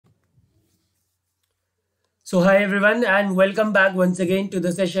So hi everyone and welcome back once again to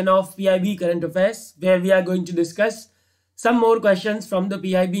the session of PIB Current Affairs, where we are going to discuss some more questions from the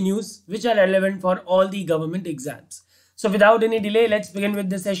PIB news which are relevant for all the government exams. So without any delay, let's begin with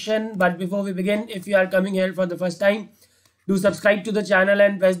the session. But before we begin, if you are coming here for the first time, do subscribe to the channel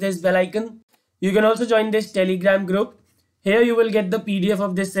and press this bell icon. You can also join this Telegram group. Here you will get the PDF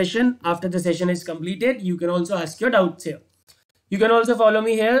of this session. After the session is completed, you can also ask your doubts here. You can also follow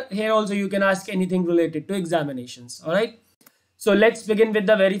me here. Here also you can ask anything related to examinations. All right. So let's begin with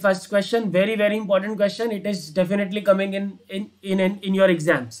the very first question. Very important question. It is definitely coming in your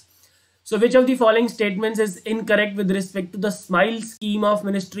exams. So which of the following statements is incorrect with respect to the SMILE scheme of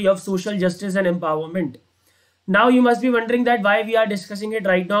Ministry of Social Justice and Empowerment? Now you must be wondering that why we are discussing it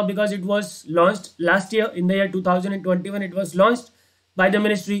right now, because it was launched last year in the year 2021. It was launched by the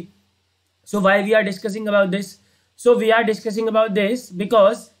ministry. So why we are discussing about this? So we are discussing about this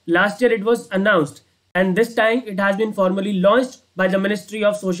because last year it was announced and this time it has been formally launched by the Ministry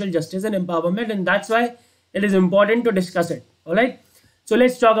of Social Justice and Empowerment, and that's why it is important to discuss it. All right. So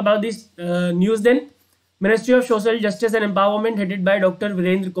let's talk about this news then. Ministry of Social Justice and Empowerment headed by Dr.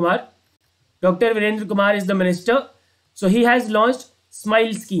 Virendra Kumar. Dr. Virendra Kumar is the minister. So he has launched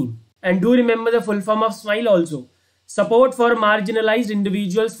SMILE scheme, and do remember the full form of SMILE also. Support for marginalized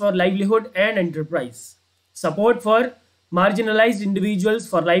individuals for livelihood and enterprise. Support for marginalized individuals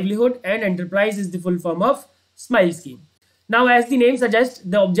for livelihood and enterprise is the full form of SMILE scheme. Now, as the name suggests,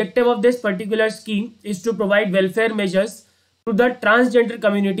 the objective of this particular scheme is to provide welfare measures to the transgender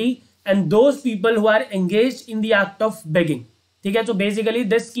community and those people who are engaged in the act of begging. Okay, so basically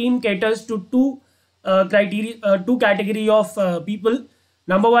this scheme caters to two category of people.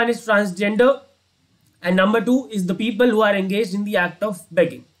 Number one is transgender and number two is the people who are engaged in the act of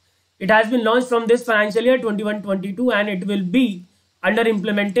begging. It has been launched from this financial year 21-22 and it will be under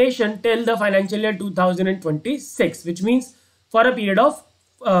implementation till the financial year 2026, which means for a period of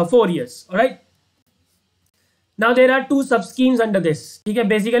 4 years. All right. Now there are two sub schemes under this. Okay,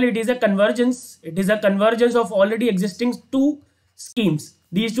 basically it is a convergence. It is a convergence of already existing two schemes.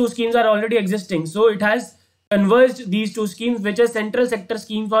 These two schemes are already existing. So it has converged these two schemes, which is Central Sector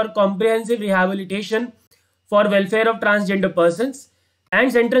Scheme for Comprehensive Rehabilitation for Welfare of Transgender Persons and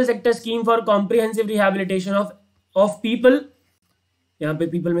Central Sector Scheme for Comprehensive Rehabilitation of people. यहाँ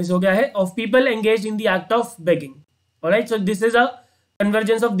पे people miss हो गया है, of people engaged in the act of begging. Alright, so this is a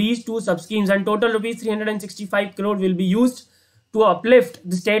convergence of these two sub schemes, and total rupees 365 crore will be used to uplift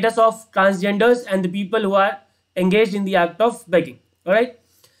the status of transgenders and the people who are engaged in the act of begging. Alright,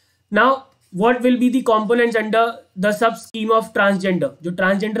 now what will be the components under the sub scheme of transgender? जो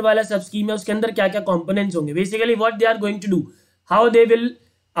transgender वाला sub scheme है उसके अंदर क्या क्या components होंगे? Basically what they are going to do, how they will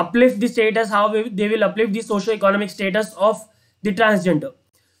uplift the status, how they will uplift the socio-economic status of the transgender.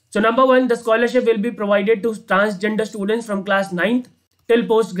 So number one, the scholarship will be provided to transgender students from class 9th till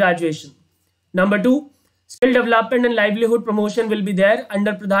post-graduation. Number two, skill development and livelihood promotion will be there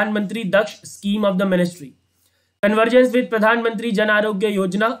under Pradhan Mantri Daksh scheme of the ministry. Convergence with Pradhan Mantri Jan Arogya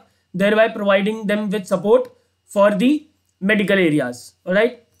Yojana, thereby providing them with support for the medical areas.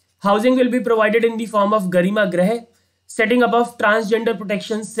 Alright. Housing will be provided in the form of Garima Grah. Setting up of transgender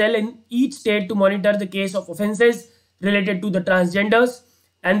protection cell in each state to monitor the case of offences related to the transgenders,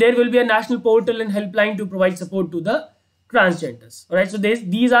 and there will be a national portal and helpline to provide support to the transgenders. All right, so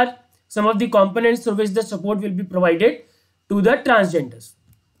these are some of the components through which the support will be provided to the transgenders.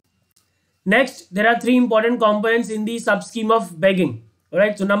 Next, there are three important components in the sub scheme of begging. All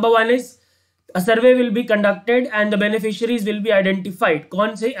right, so number one is a survey will be conducted and the beneficiaries will be identified.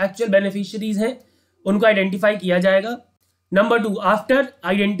 कौन से actual beneficiaries हैं उनको identify किया जाएगा. Number two, after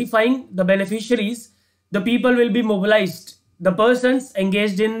identifying the beneficiaries the people will be mobilised. The persons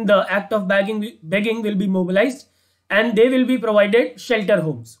engaged in the act of begging will be mobilized and they will be provided shelter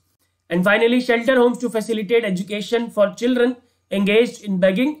homes. And finally, shelter homes to facilitate education for children engaged in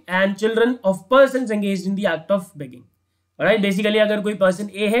begging and children of persons engaged in the act of begging. Alright, basically अगर कोई person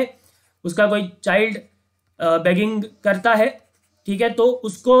ए है, उसका कोई child begging करता है, ठीक है, तो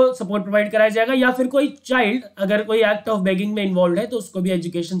उसको सपोर्ट प्रोवाइड कराया जाएगा, या फिर कोई चाइल्ड अगर कोई एक्ट ऑफ बेगिंग में इन्वॉल्व है तो उसको भी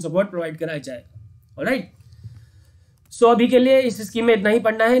एजुकेशन सपोर्ट प्रोवाइड कराया जाएगा. ऑलराइट, सो अभी के लिए इस स्कीम में इतना ही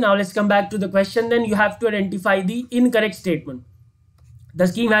पढ़ना है. Now let's come back to the question. Then you have to identify the incorrect statement. The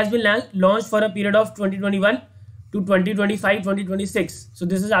scheme has been launched for a period of 2021 to 2025-2026. So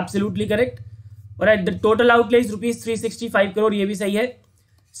this is absolutely correct. Alright, the total outlay is rupees 365 crore, ये भी सही है.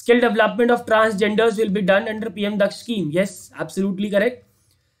 Skill development of transgenders will be done under PM Daksh scheme. Yes, absolutely correct.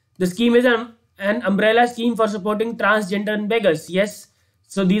 The scheme is an umbrella scheme for supporting transgender and beggars. Yes.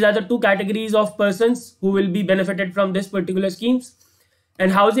 So these are the two categories of persons who will be benefited from this particular schemes.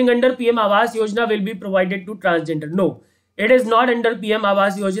 And housing under PM Awas Yojana will be provided to transgender. No, it is not under PM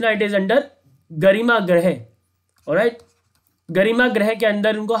Awas Yojana. It is under गरिमा गृह. Alright, गरिमा गृह के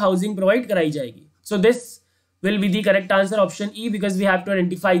अंदर उनको housing provide कराई जाएगी. So this will be the correct answer, option E, because we have to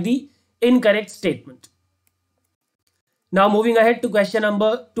identify the incorrect statement. Now moving ahead to question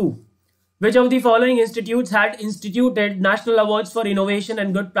number 2. Which of the following institutes had instituted national awards for innovation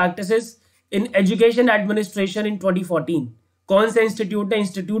and good practices in education administration in 2014? कौन से institute ने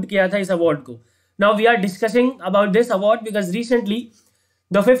institute किया था इस award को? Now we are discussing about this award because recently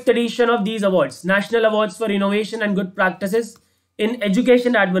the 5th edition of these awards, National Awards for Innovation and Good Practices in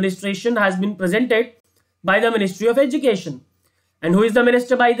Education Administration, has been presented by the Ministry of Education. And who is the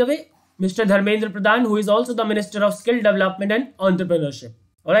minister, by the way? Mr. Dharmendra Pradhan, who is also the Minister of Skill Development and Entrepreneurship.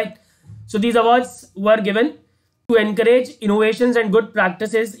 Alright. So these awards were given to encourage innovations and good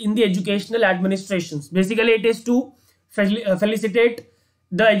practices in the educational administrations. Basically, it is to felicitate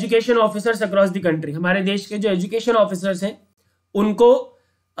the education officers across the country. हमारे देश के जो education officers हैं, उनको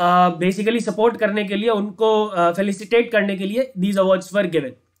basically support करने के लिए, उनको felicitate करने के लिए these awards were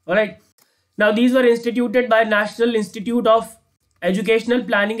given. Alright. Now these were instituted by National Institute of Educational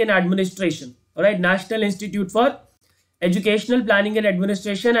Planning and Administration. Alright, National Institute for Educational Planning and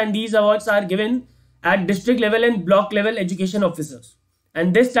Administration, and these awards are given at district level and block level education officers.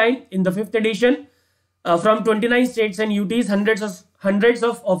 And this time in the 5th edition, from 29 states and UTs, hundreds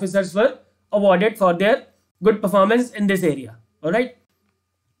of officers were awarded for their good performance in this area. Alright.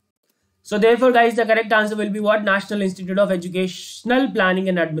 So therefore guys, the correct answer will be what? National Institute of Educational Planning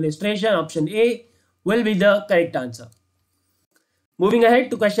and Administration. Option A will be the correct answer. Moving ahead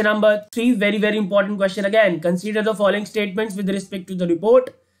to question number 3, very important question again. Consider the following statements with respect to the report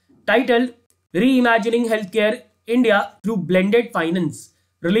titled Reimagining Healthcare India Through Blended Finance,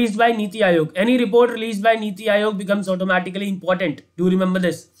 released by Niti Aayog. Any report released by Niti Aayog becomes automatically important. Do remember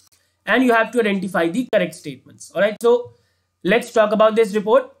this. And you have to identify the correct statements. Alright, so let's talk about this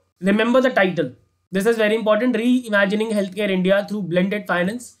report. Remember the title. This is very important. Reimagining Healthcare India Through Blended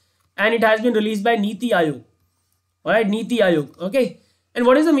Finance. And it has been released by Niti Aayog. Alright, Niti Aayog. Okay. And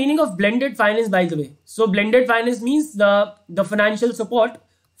what is the meaning of blended finance, by the way? So blended finance means the financial support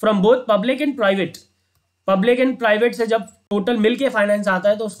from both public and private. Public and private से जब total मिलके finance आता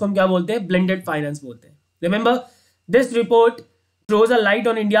है तो उसको हम क्या बोलते हैं? Blended finance बोलते हैं. Remember, this report throws a light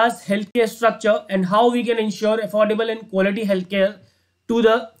on India's healthcare structure and how we can ensure affordable and quality healthcare to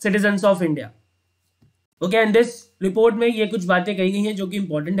the citizens of India. Okay, and this report में ये कुछ बातें कही गई हैं जो कि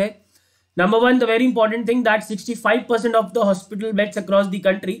important है. Number one, the very important thing that 65% of the hospital beds across the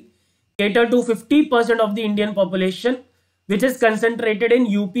country cater to 50% of the Indian population, which is concentrated in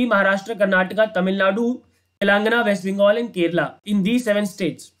UP, Maharashtra, Karnataka, Tamil Nadu, Telangana, West Bengal and Kerala. In these 7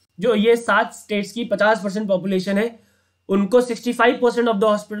 states, जो ये 7 states की 50% population है, उनको 65% of the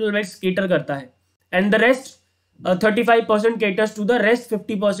hospital beds cater करता है, and the rest 35% caters to the rest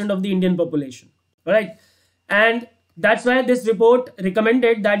 50% of the Indian population. Alright, and that's why this report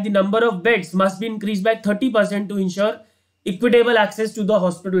recommended that the number of beds must be increased by 30% to ensure equitable access to the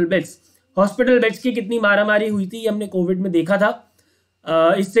hospital beds. Hospital beds की कितनी मारामारी हुई थी हमने Covid में देखा था.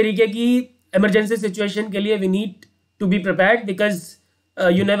 इस तरीके की emergency situation के लिए we need to be prepared because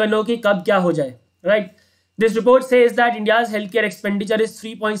you never know कि कब क्या हो जाए. Right? This report says that India's healthcare expenditure is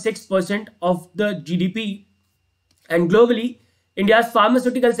 3.6% of the GDP, and globally India's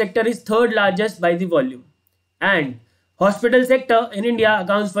pharmaceutical sector is 3rd largest by the volume. And hospital sector in India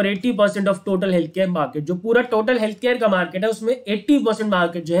accounts for 80% of total healthcare market. जो पूरा total healthcare का market है उसमें 80%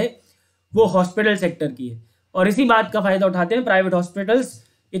 market जो है वो hospital sector की है. और इसी बात का फायदा उठाते हैं private hospitals,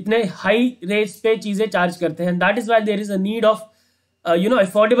 इतने high rates पे चीजें charge करते हैं. That is why there is a need of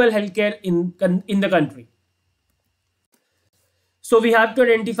affordable healthcare in the country. So we have to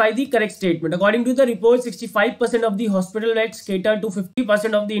identify the correct statement. According to the report, 65% of the hospital beds cater to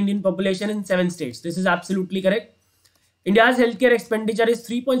 50% of the Indian population in 7 states. This is absolutely correct. India's healthcare expenditure is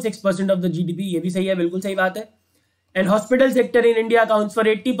 3.6% of the GDP. ये भी सही है, बिल्कुल सही बात है. And hospital sector in India accounts for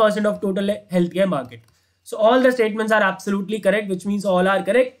 80% of total healthcare market. So all the statements are absolutely correct, which means all are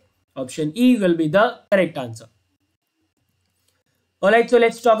correct. Option E will be the correct answer. Alright, so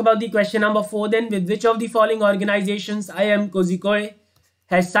let's talk about the question number 4 then. With which of the following organizations IIM Kozhikode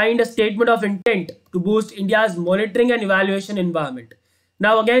has signed a statement of intent to boost India's monitoring and evaluation environment?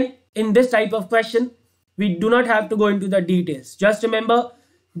 Now again, in this type of question, we do not have to go into the details. Just remember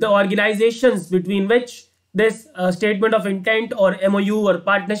the organizations between which this statement of intent or MOU or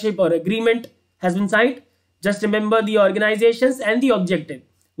partnership or agreement has been signed. Just remember the organizations and the objective.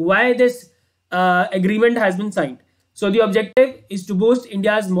 Why this agreement has been signed. So the objective is to boost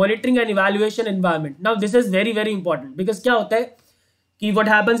India's monitoring and evaluation environment. Now this is very important because क्या होता है कि what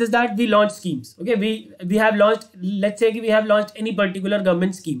happens is that we launch schemes. Okay, we have launched, let's say कि we have launched any particular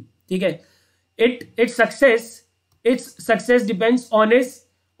government scheme. ठीक है, its success depends on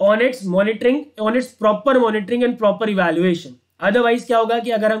its monitoring, on its proper monitoring and proper evaluation. Otherwise क्या होगा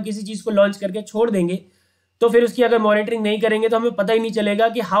कि अगर हम किसी चीज को लॉन्च करके छोड़ देंगे तो फिर उसकी अगर मॉनिटरिंग नहीं करेंगे तो हमें पता ही नहीं चलेगा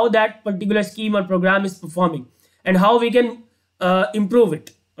कि हाउ दैट पर्टिकुलर स्कीम और programme is performing and how we can improve it.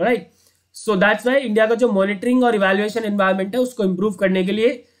 Right, so that's why India का जो मॉनिटरिंग और इवैल्यूएशन एनवायरमेंट है उसको इंप्रूव करने के लिए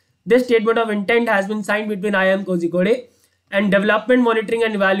this statement of intent has been signed between IIM Kozhikode and development monitoring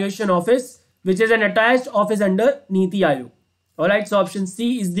and evaluation office which is an attached office under Niti Aayog. Alright, so option C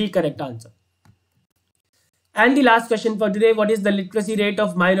is the correct answer. And the last question for today, what is the literacy rate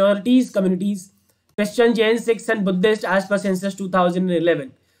of minorities communities, Christian, Jain, Sikhs and Buddhist as per census 2011?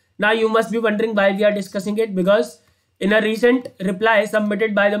 Now you must be wondering why we are discussing it, because in a recent reply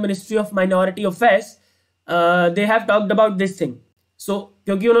submitted by the Ministry of Minority Affairs, they have talked about this thing. So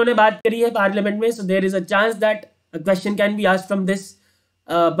क्योंकि उन्होंने बात करी है parliament में, so there is a chance that a question can be asked from this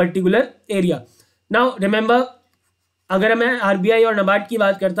particular area. Now remember, अगर मैं RBI और NABARD की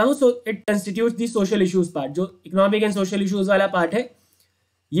बात करता हूं, so it constitutes the social issues part. जो इकोनॉमिक एंड सोशल इश्यूज वाला पार्ट है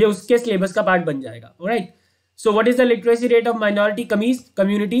ये उसके सिलेबस का पार्ट बन जाएगा. Alright, so what is the literacy rate of minority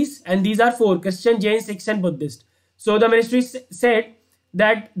communities? And these are 4: Christian, Jain, Sikhs and Buddhist. So the ministry said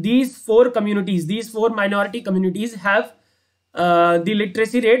that these four minority communities have the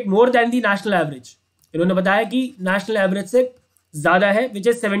literacy rate more than the national average. इन्होंने बताया कि national average से ज्यादा है, which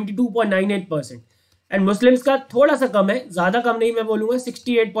is 72.98%. And Muslims का थोड़ा सा कम है, ज्यादा कम नहीं मैं बोलूंगा,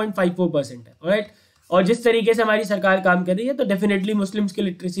 68.54% है. ऑलराइट, और जिस तरीके से हमारी सरकार काम कर रही है तो डेफिनेटली मुस्लिम्स की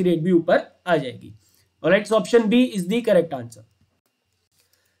लिटरेसी रेट भी ऊपर आ जाएगी. Alright, so option B is the correct answer.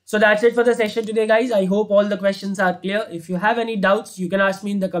 So that's it for the session today, guys. I hope all the questions are clear. If you have any doubts, you can ask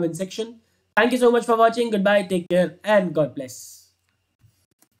me in the comment section. Thank you so much for watching. Goodbye, take care, and God bless.